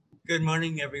Good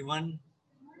morning, everyone.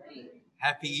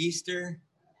 Happy Easter.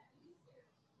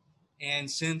 And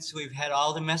since we've had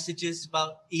all the messages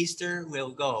about Easter,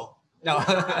 we'll go. No.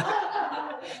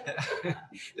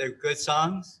 They're good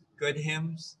songs, good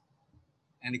hymns,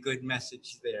 and a good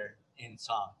message there in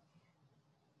song.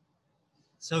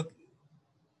 So,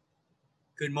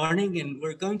 good morning, and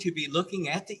we're going to be looking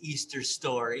at the Easter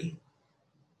story.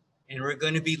 And we're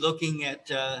going to be looking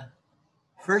at,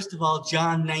 first of all,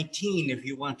 John 19, if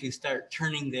you want to start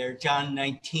turning there, John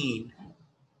 19.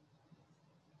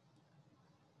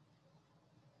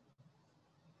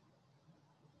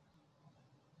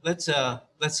 Let's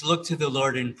look to the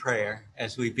Lord in prayer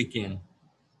as we begin.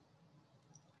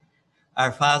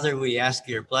 Our Father, we ask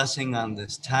your blessing on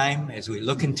this time as we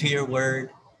look into your word.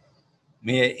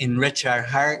 May it enrich our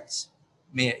hearts.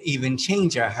 May it even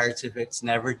change our hearts if it's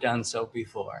never done so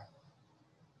before.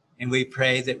 And we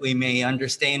pray that we may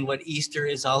understand what Easter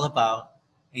is all about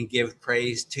and give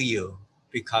praise to you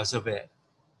because of it.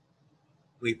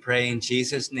 We pray in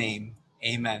Jesus' name,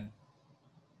 amen.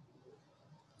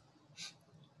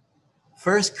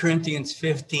 1 Corinthians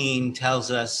 15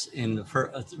 tells us in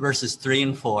verses 3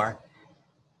 and 4,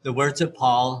 the words of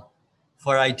Paul,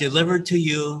 "For I delivered to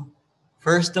you,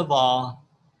 first of all,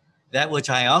 that which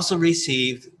I also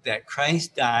received, that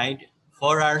Christ died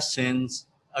for our sins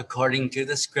according to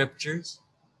the scriptures,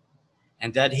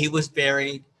 and that he was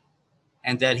buried,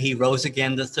 and that he rose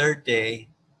again the third day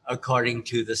according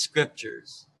to the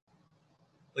scriptures."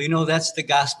 Well, you know, that's the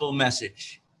gospel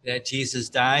message, that Jesus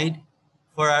died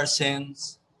for our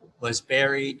sins, was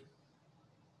buried,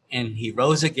 and he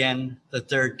rose again the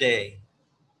third day.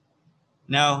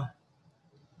 Now,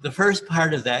 the first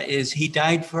part of that is he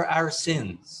died for our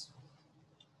sins.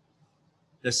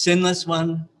 The sinless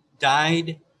one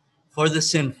died for the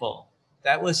sinful.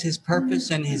 That was his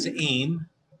purpose and his aim,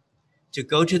 to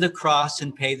go to the cross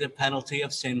and pay the penalty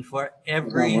of sin for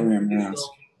every single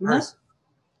person.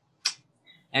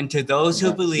 And to those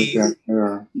who believe,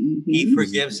 he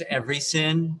forgives every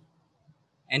sin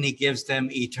and he gives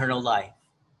them eternal life.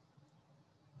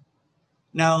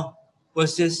 Now,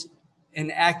 was this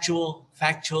an actual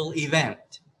factual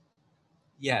event?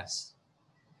 Yes.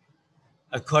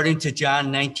 According to John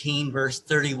 19, verse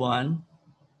 31,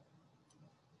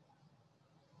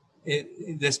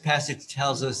 this passage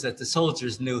tells us that the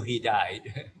soldiers knew he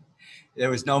died. There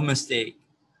was no mistake.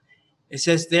 It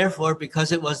says, therefore,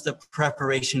 because it was the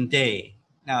preparation day.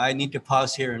 Now, I need to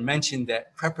pause here and mention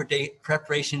that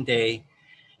preparation day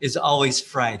is always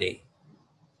Friday.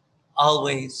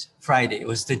 Always Friday. It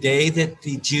was the day that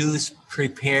the Jews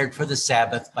prepared for the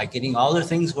Sabbath by getting all their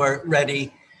things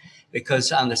ready,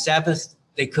 because on the Sabbath,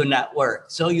 they could not work.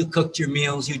 So you cooked your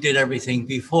meals, you did everything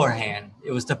beforehand.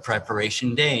 It was the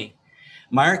preparation day.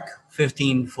 Mark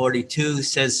 15:42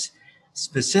 says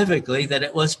specifically that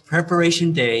it was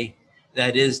preparation day,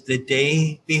 that is the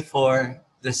day before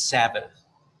the Sabbath.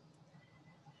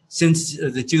 Since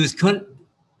the Jews couldn't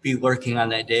be working on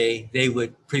that day, they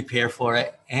would prepare for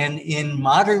it. And in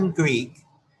modern Greek,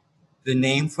 the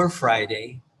name for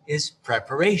Friday is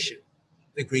preparation,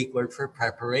 the Greek word for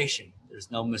preparation. There's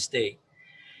no mistake.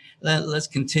 Let's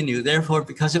continue. Therefore,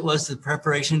 because it was the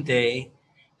preparation day,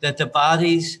 that the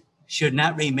bodies should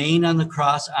not remain on the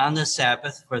cross on the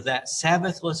Sabbath, for that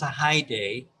Sabbath was a high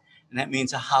day, and that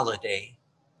means a holiday.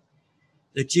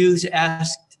 The Jews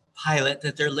asked Pilate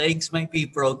that their legs might be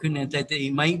broken and that they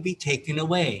might be taken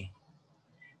away.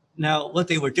 Now, what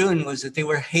they were doing was that they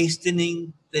were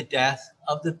hastening the death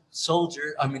of the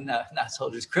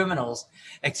criminals,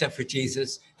 except for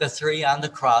Jesus, the three on the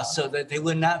cross, so that they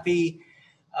would not be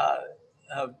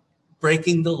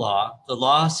breaking the law. The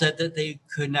law said that they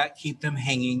could not keep them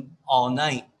hanging all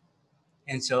night.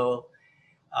 And so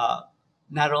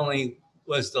not only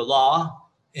was the law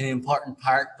an important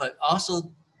part, but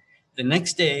also the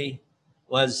next day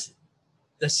was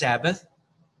the Sabbath,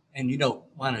 and you don't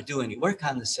want to do any work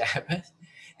on the Sabbath.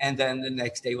 And then the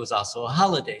next day was also a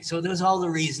holiday. So there was all the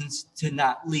reasons to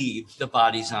not leave the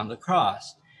bodies on the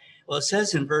cross. Well, it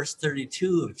says in verse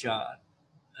 32 of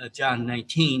John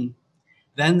 19,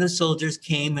 then the soldiers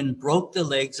came and broke the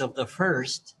legs of the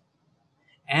first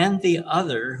and the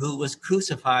other who was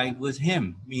crucified with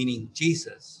him, meaning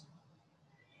Jesus.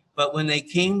 But when they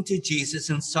came to Jesus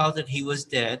and saw that he was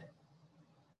dead,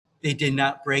 they did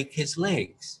not break his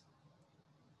legs.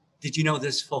 Did you know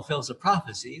this fulfills a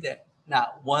prophecy that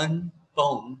not one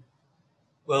bone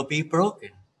will be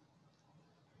broken?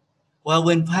 Well,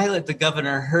 when Pilate, the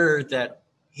governor, heard that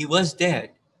he was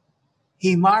dead,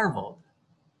 he marveled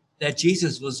that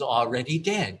Jesus was already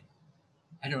dead.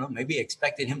 I don't know, maybe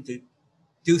expected him to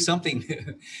do something,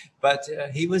 but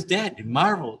he was dead,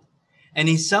 marveled. And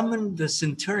he summoned the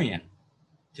centurion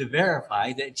to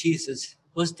verify that Jesus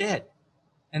was dead.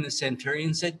 And the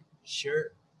centurion said,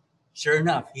 sure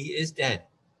enough, he is dead.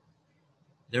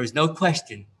 There was no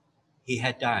question he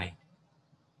had died.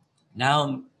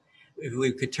 Now, if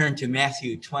we could turn to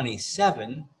Matthew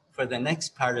 27 for the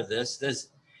next part of this, this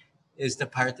is the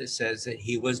part that says that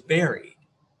he was buried.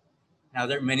 Now,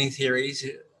 there are many theories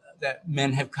that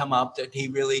men have come up that he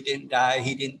really didn't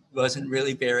die, wasn't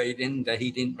really buried, and that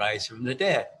he didn't rise from the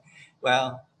dead.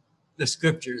 Well, the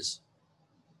scriptures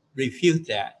refute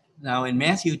that. Now, in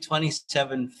Matthew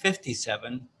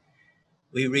 27:57,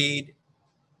 we read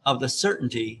of the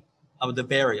certainty of the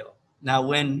burial. Now,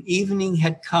 when evening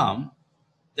had come,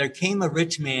 there came a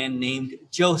rich man named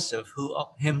Joseph, who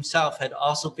himself had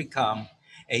also become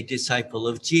a disciple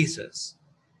of Jesus.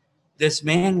 This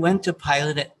man went to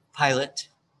Pilate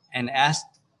and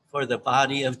asked for the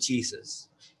body of Jesus.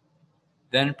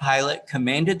 Then Pilate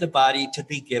commanded the body to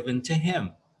be given to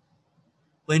him.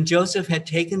 When Joseph had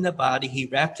taken the body, he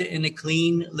wrapped it in a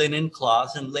clean linen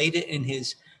cloth and laid it in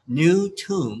his new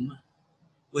tomb,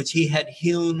 which he had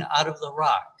hewn out of the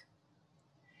rock.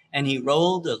 And he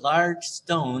rolled a large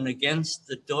stone against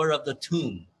the door of the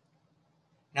tomb.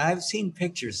 Now, I've seen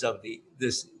pictures of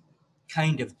this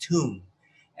kind of tomb,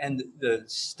 and the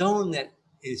stone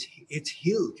it's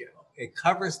huge. It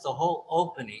covers the whole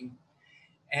opening,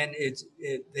 and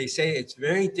they say it's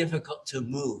very difficult to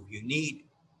move. You need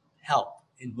help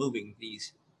in moving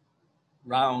these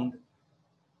round,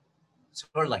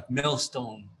 sort of like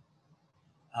millstone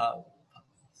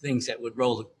things that would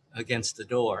roll against the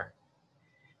door.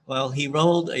 Well, he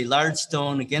rolled a large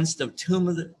stone against the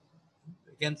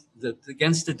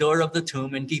door of the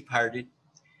tomb and departed.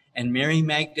 And Mary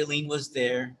Magdalene was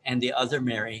there, and the other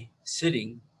Mary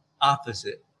sitting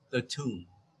opposite the tomb.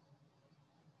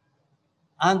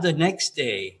 On the next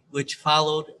day, which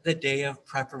followed the day of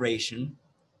preparation,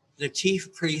 the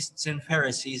chief priests and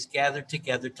Pharisees gathered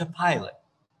together to Pilate,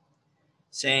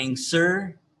 saying,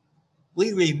 "Sir,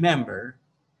 we remember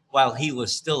while he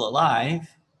was still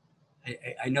alive,"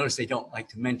 I notice they don't like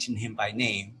to mention him by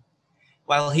name,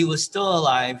 "while he was still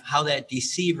alive, how that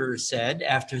deceiver said,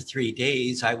 'After 3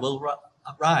 days I will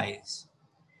rise.'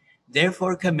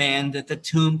 Therefore command that the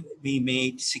tomb be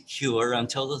made secure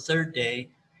until the 3rd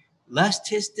day, lest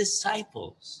his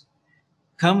disciples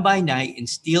come by night and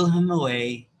steal him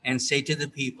away and say to the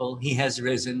people, 'He has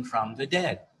risen from the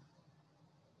dead.'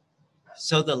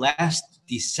 So the last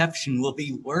deception will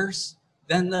be worse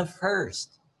than the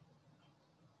first."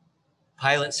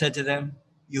 Pilate said to them,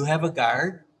 "You have a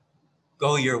guard.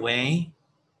 Go your way.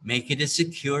 Make it as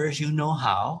secure as you know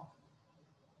how."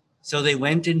 So they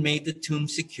went and made the tomb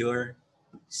secure,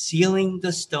 sealing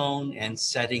the stone and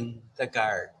setting the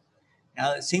guard.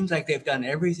 Now, it seems like they've done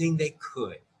everything they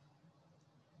could.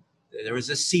 There was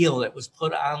a seal that was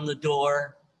put on the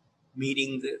door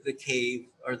meeting the cave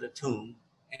or the tomb,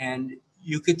 and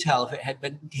you could tell if it had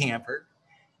been tampered.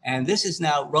 And this is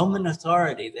now Roman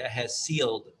authority that has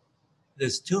sealed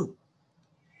this tomb.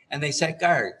 And they set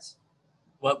guards.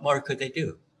 What more could they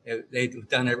do? They've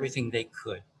done everything they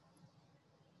could.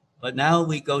 But now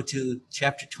we go to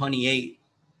chapter 28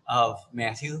 of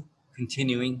Matthew,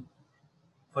 continuing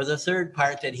for the third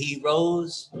part, that he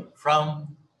rose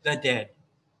from the dead.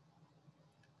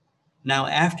 Now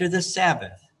after the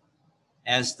Sabbath,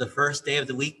 as the first day of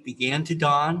the week began to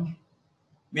dawn,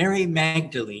 Mary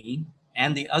Magdalene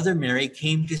and the other Mary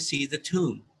came to see the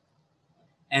tomb.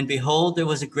 And behold, there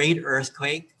was a great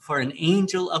earthquake, for an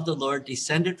angel of the Lord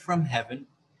descended from heaven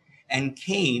and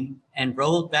came and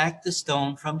rolled back the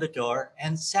stone from the door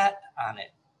and sat on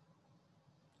it.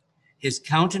 His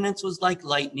countenance was like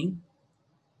lightning,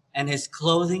 and his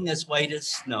clothing as white as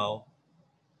snow.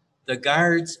 The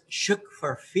guards shook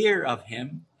for fear of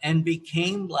him and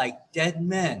became like dead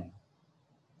men.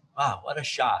 Wow, what a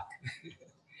shock.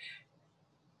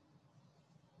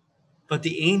 But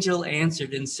the angel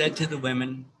answered and said to the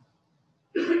women,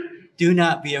 "Do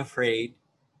not be afraid,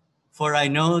 for I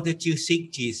know that you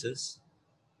seek Jesus,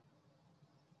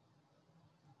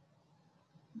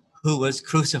 who was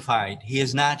crucified. He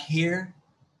is not here,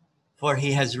 for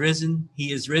he has risen.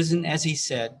 He is risen as he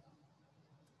said.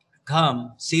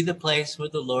 Come, see the place where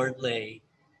the Lord lay,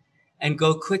 and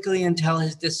go quickly and tell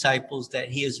his disciples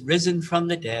that he is risen from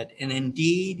the dead, and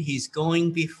indeed he's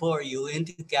going before you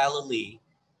into Galilee.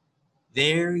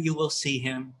 There you will see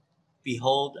him.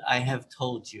 Behold, I have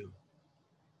told you."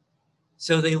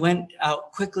 So they went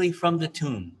out quickly from the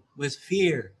tomb with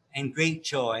fear and great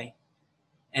joy,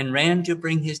 and ran to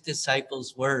bring his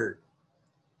disciples word.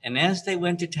 And as they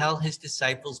went to tell his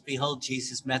disciples, behold,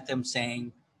 Jesus met them,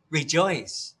 saying,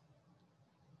 "Rejoice."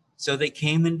 So they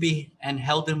came and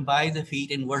held him by the feet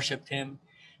and worshipped him.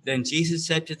 Then Jesus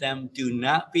said to them, "Do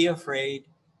not be afraid.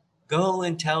 Go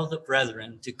and tell the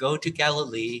brethren to go to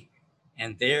Galilee,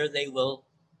 and there they will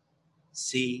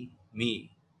see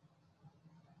me."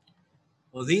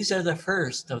 Well, these are the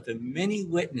first of the many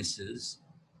witnesses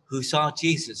who saw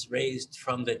Jesus raised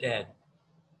from the dead.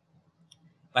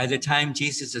 By the time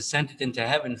Jesus ascended into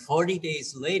heaven, 40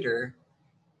 days later,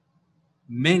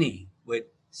 many would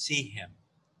see him.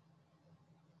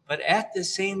 But at the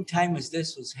same time as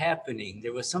this was happening,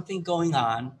 there was something going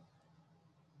on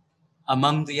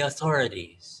among the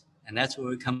authorities. And that's where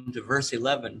we come to verse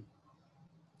 11.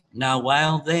 Now,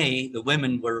 while they, the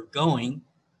women, were going,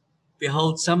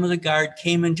 behold, some of the guard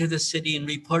came into the city and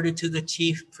reported to the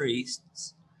chief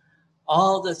priests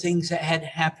all the things that had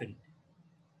happened.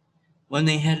 When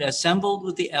they had assembled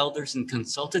with the elders and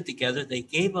consulted together, they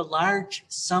gave a large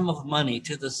sum of money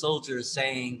to the soldiers,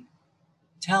 saying,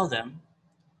 "Tell them,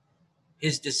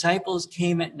 his disciples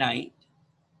came at night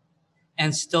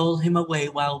and stole him away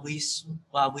while we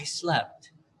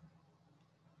slept.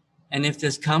 And if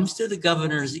this comes to the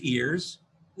governor's ears,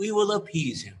 we will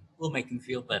appease him. We'll make him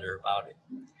feel better about it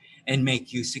and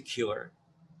make you secure."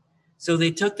 So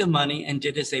they took the money and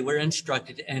did as they were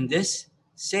instructed. And this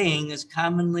saying is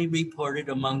commonly reported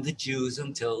among the Jews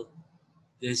until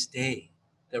this day,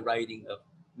 the writing of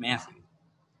Matthew.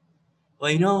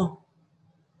 Well, the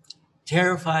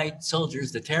terrified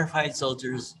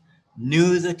soldiers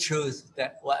knew the truth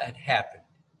that what had happened.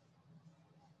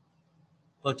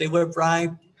 But they were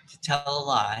bribed to tell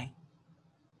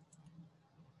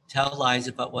lies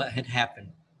about what had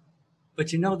happened. But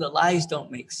the lies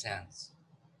don't make sense.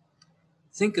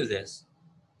 Think of this.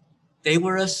 They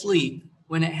were asleep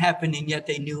when it happened, and yet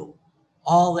they knew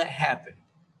all that happened.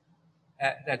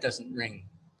 That doesn't ring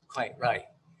quite right.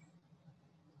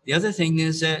 The other thing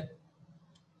is that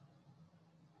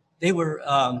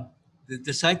the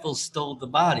disciples stole the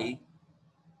body,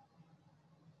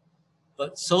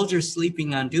 but soldiers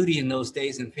sleeping on duty in those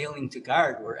days and failing to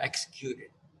guard were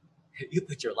executed. You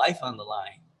put your life on the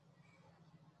line.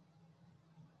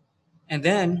 And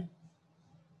then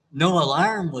no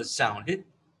alarm was sounded.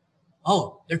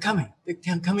 Oh, they're coming.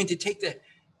 They're coming to take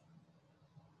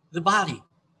the body.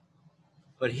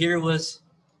 But here was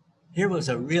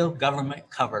a real government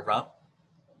cover-up,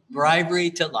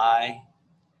 bribery to lie,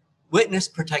 witness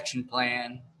protection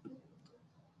plan,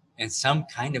 and some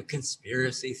kind of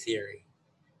conspiracy theory.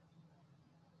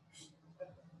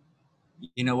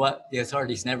 You know what? The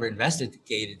authorities never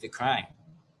investigated the crime.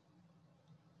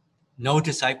 No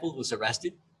disciple was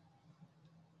arrested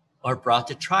or brought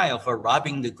to trial for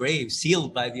robbing the grave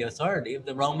sealed by the authority of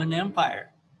the Roman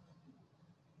Empire.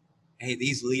 Hey,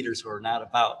 these leaders were not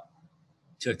about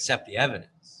to accept the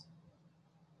evidence,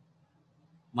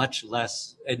 much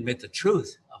less admit the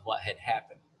truth of what had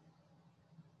happened.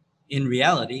 In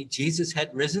reality, Jesus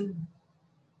had risen,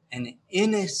 an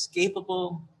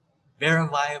inescapable,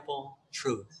 verifiable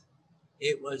truth.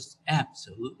 It was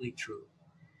absolutely true.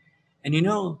 And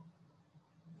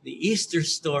the Easter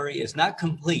story is not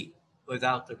complete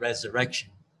without the resurrection.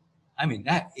 I mean,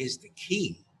 that is the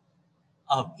key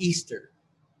of Easter,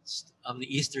 of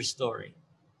the Easter story.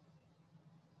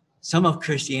 Some of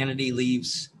Christianity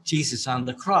leaves Jesus on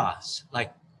the cross,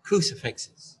 like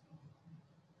crucifixes.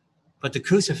 But the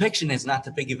crucifixion is not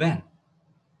the big event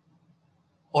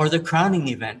or the crowning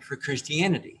event for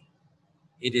Christianity.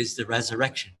 It is the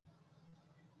resurrection.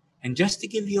 And just to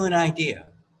give you an idea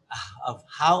of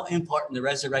how important the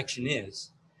resurrection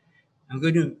is, I'm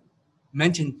going to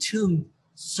mention two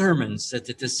sermons that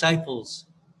the disciples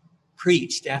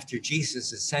preached after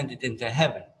Jesus ascended into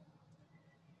heaven.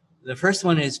 The first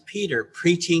one is Peter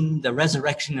preaching the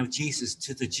resurrection of Jesus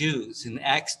to the Jews. In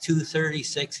Acts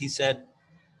 2:36, he said,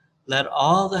 "Let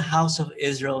all the house of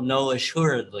Israel know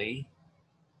assuredly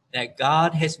that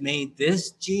God has made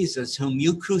this Jesus whom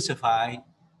you crucified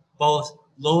both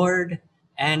Lord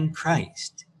and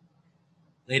Christ."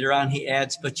 Later on, he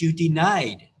adds, "But you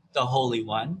denied the Holy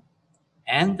One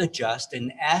and the just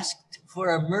and asked for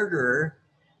a murderer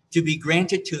to be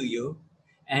granted to you,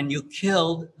 and you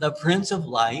killed the Prince of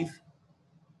Life,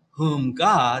 whom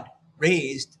God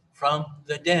raised from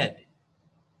the dead."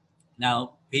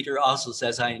 Now, Peter also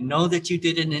says, "I know that you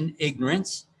did it in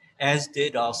ignorance, as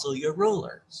did also your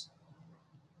rulers."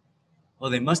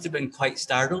 Well, they must have been quite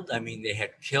startled. I mean, they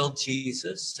had killed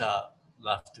Jesus,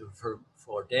 left him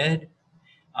for dead,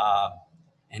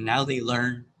 and now they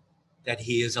learn that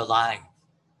he is alive,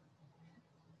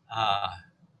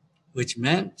 which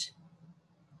meant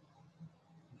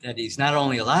that he's not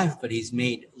only alive, but he's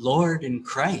made Lord in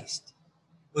Christ,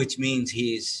 which means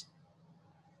he's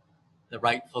the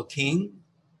rightful king.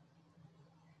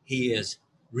 He is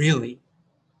really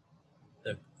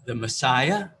the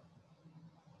Messiah,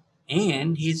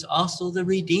 and he's also the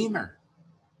Redeemer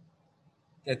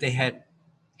that they had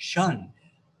shunned.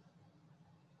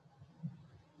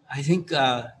 I think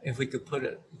if we could put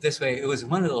it this way, it was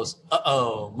one of those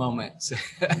uh-oh moments.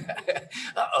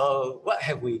 Uh-oh, what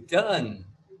have we done?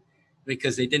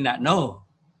 Because they did not know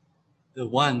the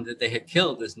one that they had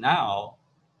killed is now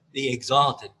the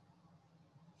exalted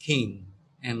King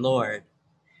and Lord.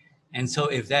 And so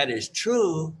if that is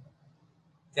true,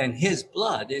 then his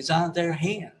blood is on their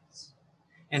hands.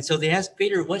 And so they asked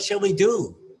Peter, what shall we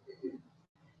do?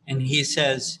 And he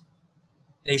says,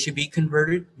 they should be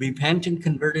converted, repent and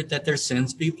converted, that their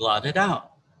sins be blotted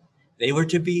out. They were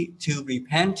to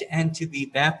repent and to be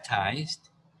baptized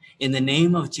in the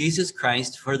name of Jesus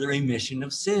Christ for the remission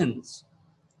of sins.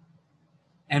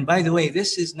 And by the way,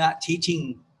 this is not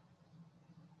teaching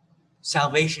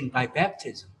salvation by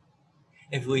baptism.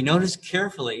 If we notice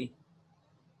carefully,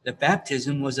 the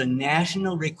baptism was a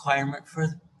national requirement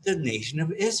for the nation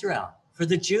of Israel, for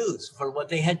the Jews, for what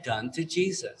they had done to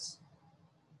Jesus.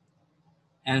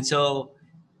 And so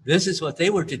this is what they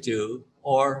were to do,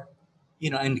 or,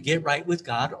 and to get right with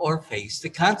God or face the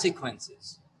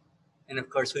consequences. And of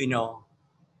course, we know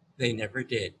they never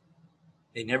did.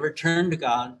 They never turned to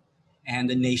God, and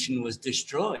the nation was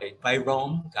destroyed by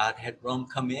Rome. God had Rome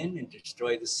come in and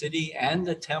destroy the city and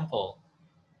the temple.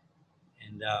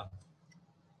 And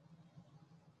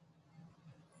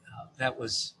that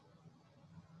was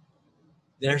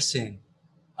their sin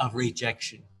of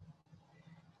rejection.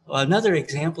 Well, another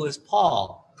example is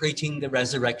Paul preaching the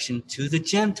resurrection to the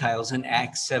Gentiles in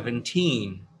Acts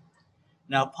 17.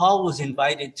 Now, Paul was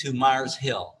invited to Mars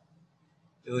Hill.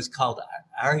 It was called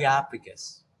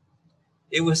Areopagus.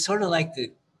 It was sort of like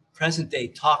the present-day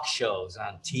talk shows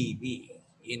on TV.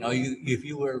 If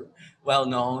you were well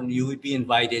known, you would be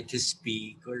invited to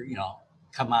speak or,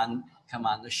 come on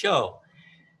the show.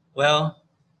 Well,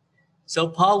 so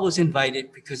Paul was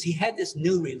invited because he had this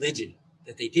new religion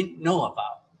that they didn't know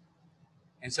about.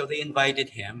 And so they invited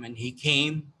him, and he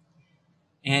came.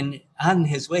 And on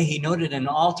his way, he noted an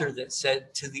altar that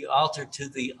said, to the altar to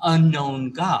the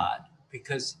unknown God,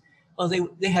 because,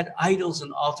 they had idols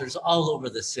and altars all over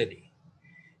the city.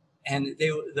 And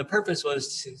the purpose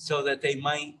was so that they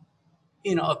might,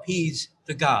 appease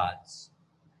the gods.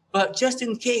 But just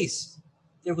in case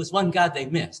there was one God they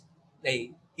missed,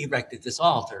 they erected this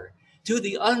altar to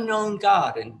the unknown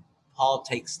God. And Paul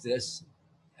takes this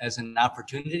as an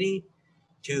opportunity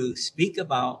to speak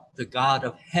about the God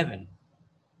of heaven.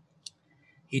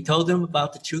 He told them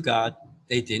about the true God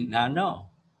they did not know.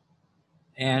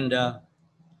 And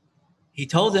he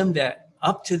told them that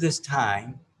up to this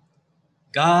time,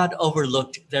 God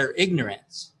overlooked their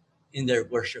ignorance in their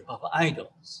worship of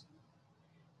idols.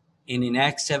 And in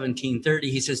Acts 17:30,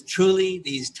 he says, truly,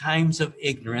 these times of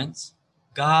ignorance,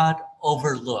 God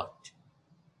overlooked,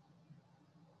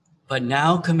 but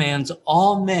now commands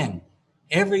all men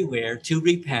everywhere to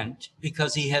repent,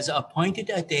 because he has appointed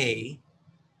a day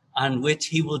on which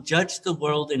he will judge the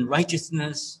world in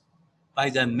righteousness by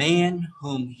the man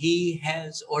whom he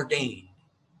has ordained.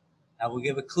 I will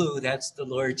give a clue, that's the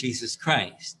Lord Jesus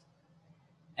Christ.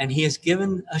 And he has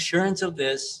given assurance of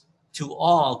this to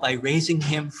all by raising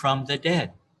him from the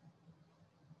dead.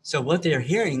 So what they're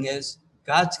hearing is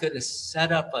God's going to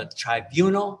set up a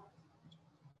tribunal,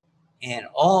 and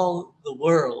all the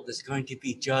world is going to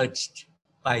be judged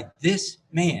by this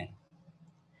man.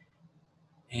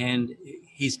 And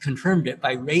he's confirmed it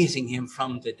by raising him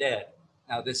from the dead.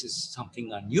 Now, this is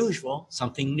something unusual,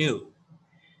 something new.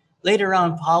 Later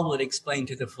on, Paul would explain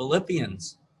to the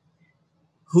Philippians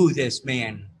who this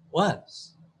man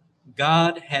was.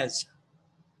 God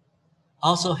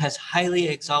also has highly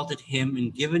exalted him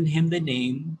and given him the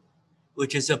name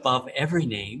which is above every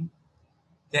name,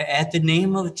 that at the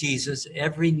name of Jesus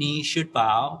every knee should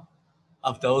bow,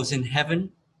 of those in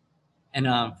heaven and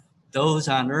of those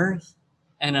on earth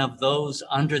and of those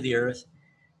under the earth,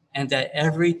 and that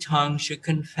every tongue should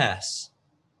confess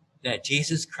that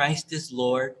Jesus Christ is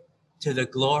Lord, to the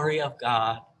glory of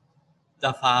God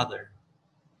the Father.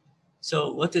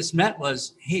 So what this meant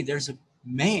was, hey, there's a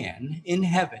man in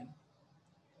heaven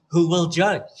who will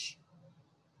judge.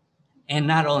 And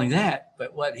not only that,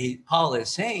 but what Paul is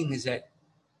saying is that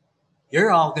you're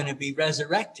all going to be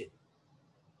resurrected.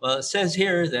 Well, it says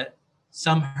here that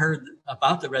some heard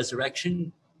about the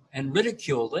resurrection and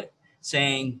ridiculed it,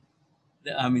 saying,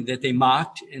 that they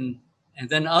mocked, and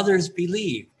then others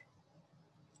believed.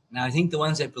 Now, I think the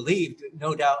ones that believed,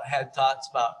 no doubt, had thoughts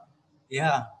about,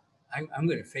 I'm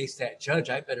going to face that judge.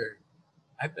 I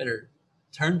better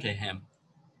turned to him.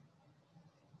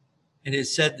 And it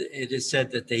is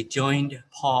said that they joined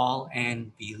Paul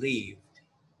and believed.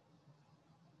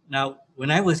 Now,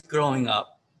 when I was growing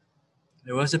up,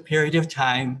 there was a period of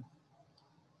time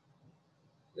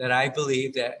that I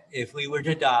believed that if we were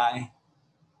to die,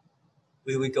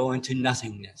 we would go into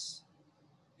nothingness.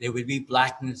 There would be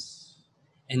blackness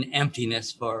and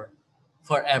emptiness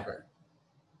forever.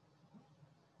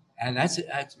 And that's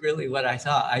really what I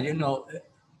thought. I didn't know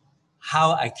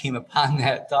how I came upon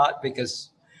that thought because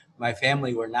my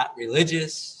family were not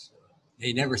religious.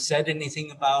 They never said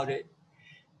anything about it.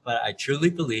 But I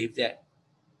truly believed that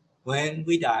when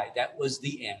we died, that was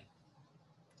the end.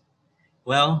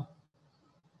 Well,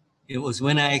 it was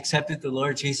when I accepted the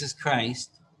Lord Jesus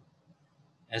Christ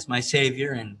as my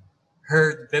Savior and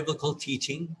heard biblical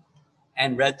teaching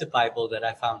and read the Bible that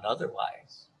I found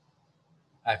otherwise.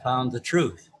 I found the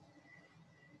truth.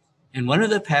 And one of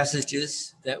the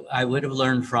passages that I would have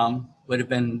learned from would have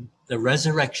been the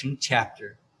resurrection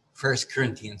chapter, 1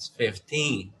 Corinthians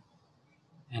 15.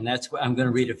 And that's where I'm going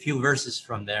to read a few verses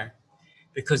from there,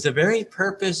 because the very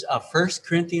purpose of 1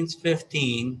 Corinthians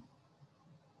 15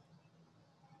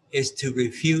 is to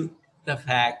refute the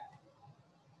fact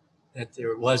that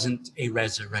there wasn't a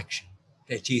resurrection,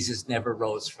 that Jesus never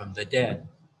rose from the dead.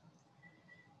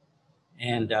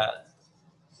 And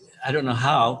I don't know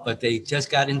how, but they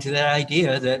just got into that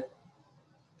idea that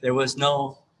there was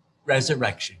no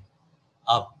resurrection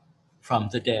from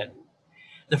the dead.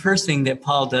 The first thing that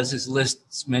Paul does is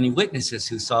lists many witnesses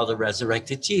who saw the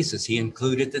resurrected Jesus. He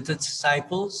included the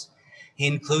disciples. He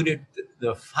included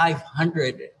the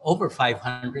 500, over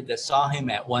 500 that saw him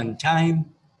at one time.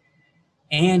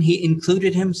 And he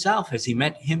included himself as he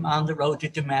met him on the road to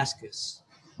Damascus.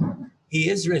 He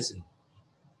is risen.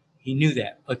 He knew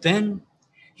that. But then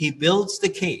he builds the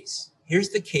case. Here's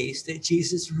the case that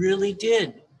Jesus really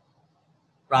did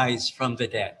rise from the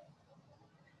dead.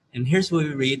 And here's what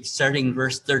we read, starting in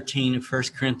verse 13 of 1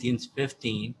 Corinthians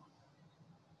 15.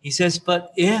 He says,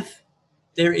 but if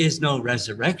there is no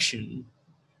resurrection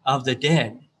of the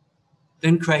dead,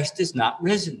 then Christ is not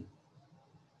risen.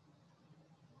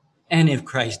 And if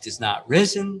Christ is not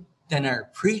risen, then our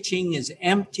preaching is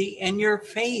empty and your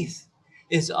faith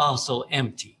is also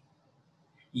empty.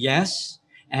 Yes,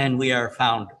 and we are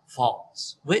found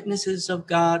false witnesses of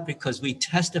God because we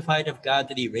testified of God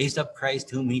that he raised up Christ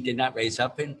whom he did not raise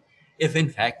up, and if in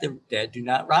fact the dead do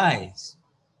not rise.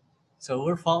 So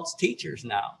we're false teachers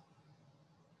now.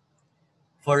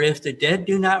 For if the dead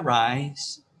do not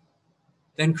rise,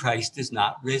 then Christ is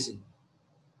not risen.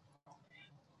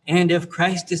 And if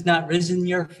Christ is not risen,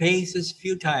 your faith is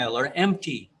futile or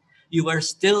empty. You are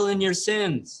still in your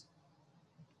sins.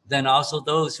 Then also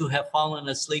those who have fallen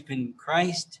asleep in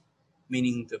Christ,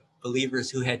 meaning the believers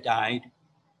who had died,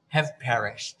 have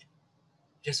perished.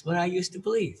 Just what I used to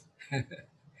believe.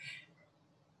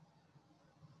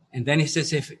 And then he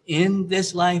says, if in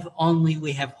this life only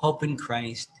we have hope in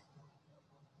Christ,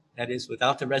 that is,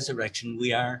 without the resurrection,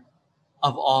 we are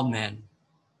of all men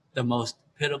the most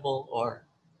pitiable or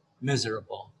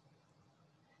miserable.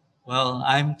 Well,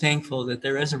 I'm thankful that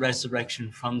there is a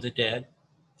resurrection from the dead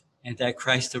and that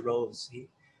Christ arose.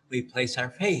 We place our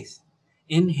faith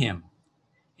in him,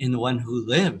 in the one who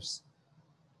lives.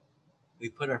 We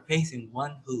put our faith in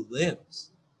one who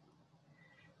lives.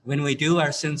 When we do,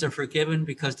 our sins are forgiven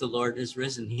because the Lord is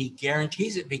risen. He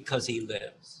guarantees it because he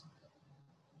lives.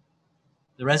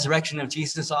 The resurrection of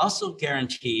Jesus also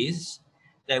guarantees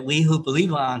that we who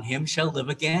believe on him shall live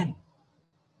again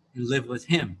and live with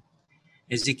him.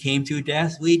 As he came through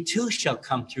death, we too shall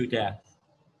come through death.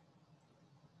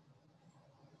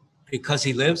 Because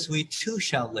he lives, we too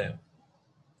shall live.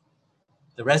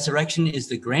 The resurrection is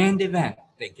the grand event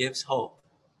that gives hope,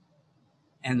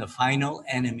 and the final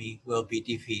enemy will be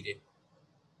defeated,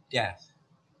 death.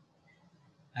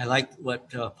 I like what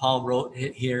Paul wrote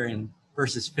here in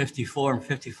verses 54 and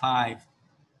 55.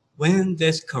 When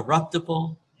this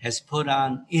corruptible has put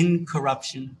on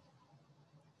incorruption,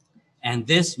 and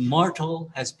this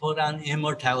mortal has put on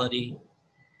immortality,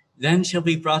 then shall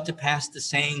be brought to pass the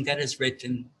saying that is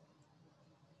written,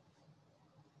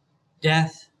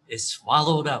 death is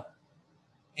swallowed up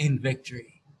in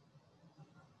victory.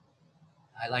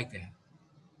 I like that.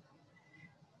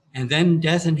 And then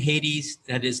death and Hades,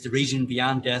 that is the region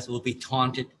beyond death, will be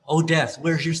taunted. Oh, death,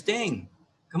 where's your sting?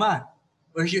 Come on,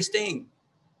 where's your sting?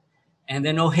 And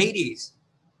then, oh, Hades,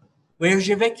 where's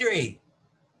your victory?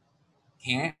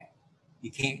 You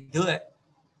can't do it.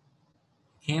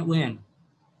 Can't win.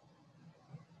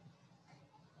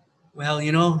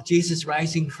 Well, Jesus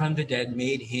rising from the dead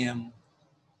made him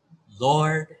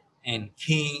Lord and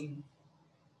King,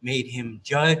 made him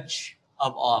judge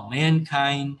of all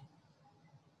mankind,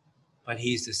 but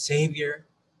he's the Savior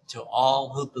to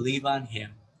all who believe on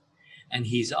him. And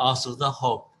he's also the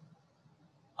hope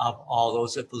of all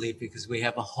those that believe, because we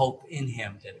have a hope in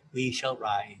him that we shall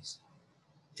rise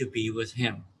to be with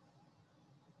him.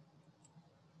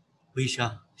 We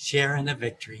shall share in the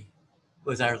victory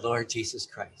with our Lord Jesus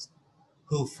Christ,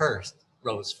 who first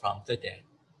rose from the dead.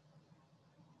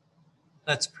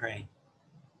 Let's pray.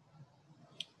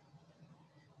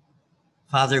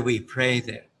 Father, we pray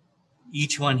that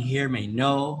each one here may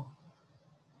know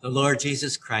the Lord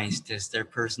Jesus Christ as their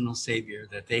personal Savior,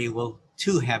 that they will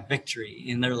too have victory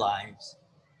in their lives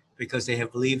because they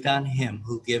have believed on him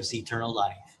who gives eternal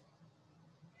life.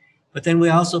 But then we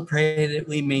also pray that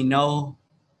we may know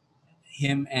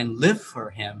him and live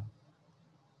for him,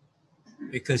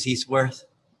 because he's worth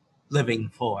living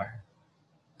for,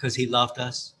 because he loved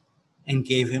us and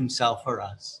gave himself for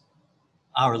us,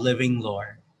 our living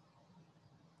Lord.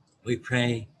 We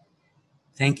pray,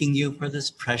 thanking you for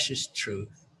this precious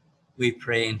truth. We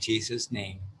pray in Jesus'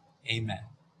 name. Amen.